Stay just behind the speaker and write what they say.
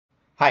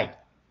Hi,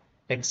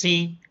 let's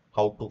see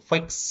how to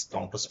fix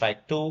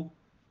Counter-Strike 2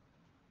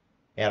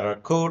 error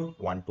code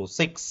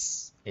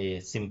 126, a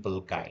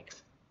simple guide.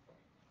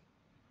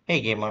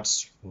 Hey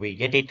gamers, we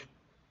get it.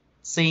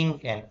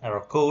 Seeing an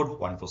error code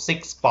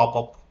 126 pop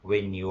up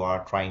when you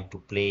are trying to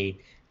play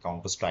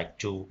Counter-Strike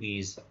 2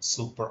 is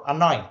super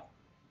annoying.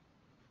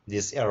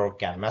 This error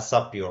can mess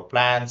up your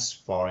plans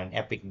for an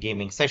epic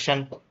gaming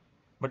session,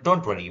 but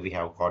don't worry, we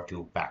have got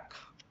you back.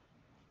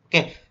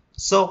 Okay,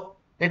 so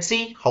let's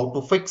see how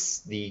to fix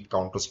the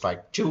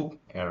Counter-Strike 2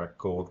 error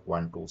code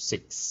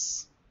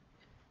 126.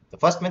 The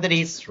first method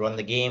is run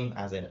the game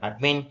as an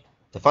admin.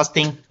 The first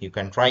thing you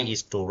can try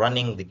is to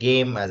running the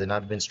game as an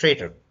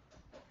administrator.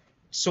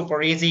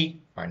 Super easy.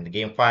 Find the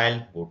game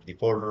file, go to the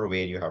folder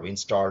where you have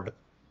installed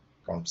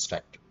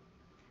Counter-Strike.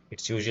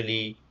 It's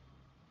usually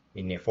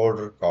in a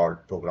folder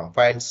called program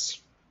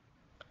files.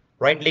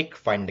 Right click,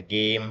 find the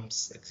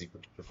game's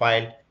executable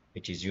file,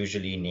 which is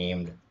usually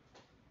named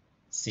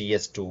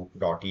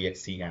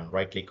CS2.exe, and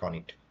right click on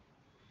it.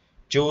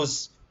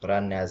 Choose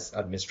run as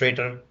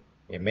administrator.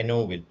 A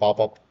menu will pop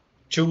up.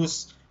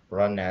 Choose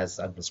run as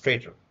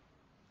administrator.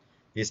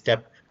 This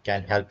step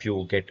can help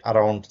you get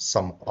around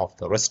some of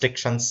the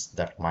restrictions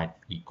that might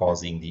be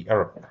causing the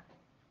error.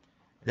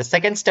 The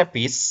second step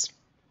is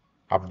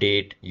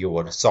update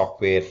your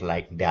software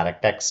like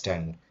DirectX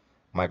and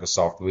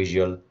Microsoft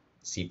Visual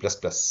C++.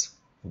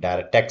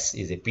 DirectX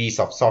is a piece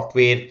of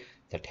software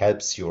that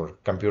helps your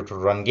computer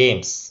run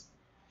games.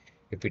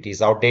 If it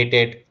is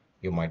outdated,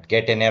 you might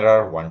get an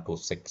error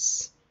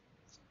 126.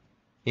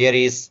 Here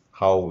is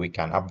how we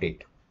can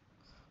update.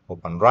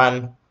 Open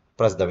Run,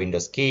 press the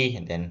Windows key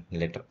and then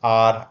letter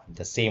R at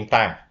the same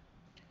time.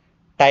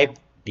 Type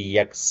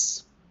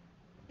DX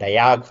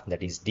diag,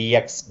 that is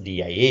DX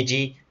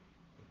diag.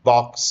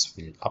 Box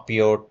will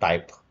appear.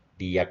 Type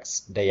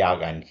DX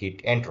diag and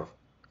hit enter.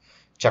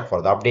 Check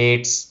for the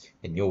updates.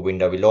 A new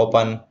window will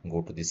open.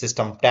 Go to the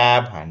System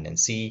tab and then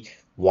see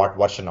what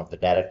version of the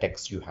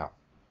DirectX you have.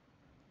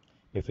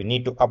 If you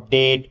need to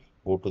update,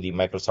 go to the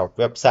Microsoft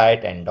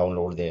website and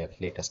download their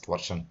latest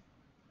version.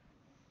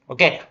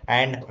 Okay,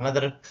 and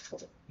another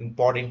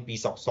important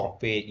piece of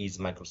software is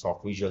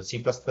Microsoft Visual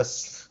C++.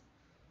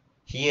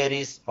 Here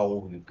is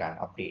how you can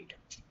update.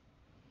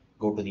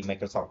 Go to the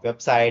Microsoft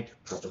website,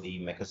 go to the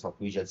Microsoft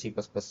Visual C++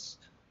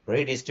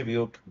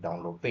 redistribute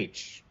download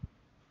page.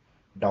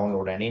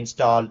 Download and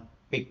install,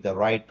 pick the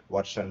right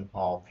version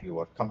of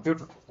your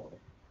computer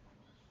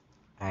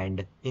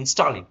and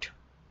install it.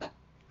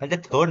 And the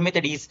third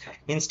method is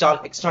install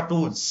extra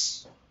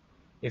tools.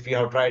 If you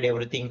have tried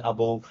everything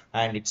above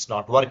and it's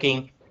not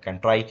working, you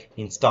can try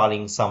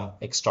installing some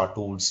extra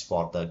tools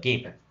for the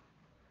game.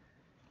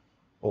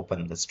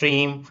 Open the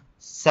stream,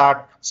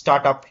 start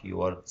up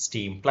your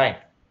Steam client.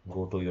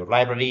 Go to your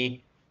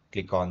library,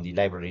 click on the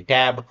library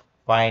tab,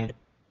 find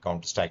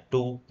Counter-Strike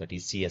 2, that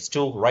is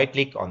CS2, right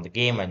click on the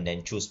game and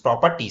then choose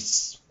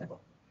properties.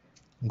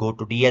 Go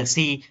to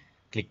DLC,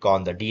 click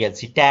on the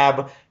DLC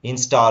tab,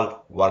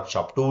 install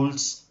workshop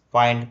tools,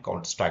 find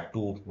Counter-Strike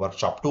 2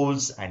 workshop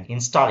tools and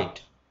install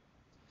it.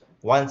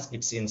 Once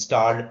it's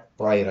installed,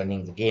 try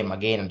running the game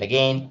again and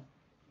again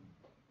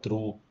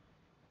through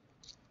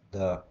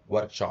the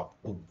workshop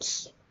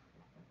tools.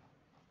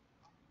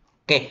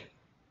 Okay,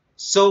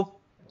 so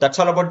that's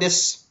all about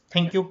this.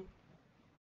 Thank you.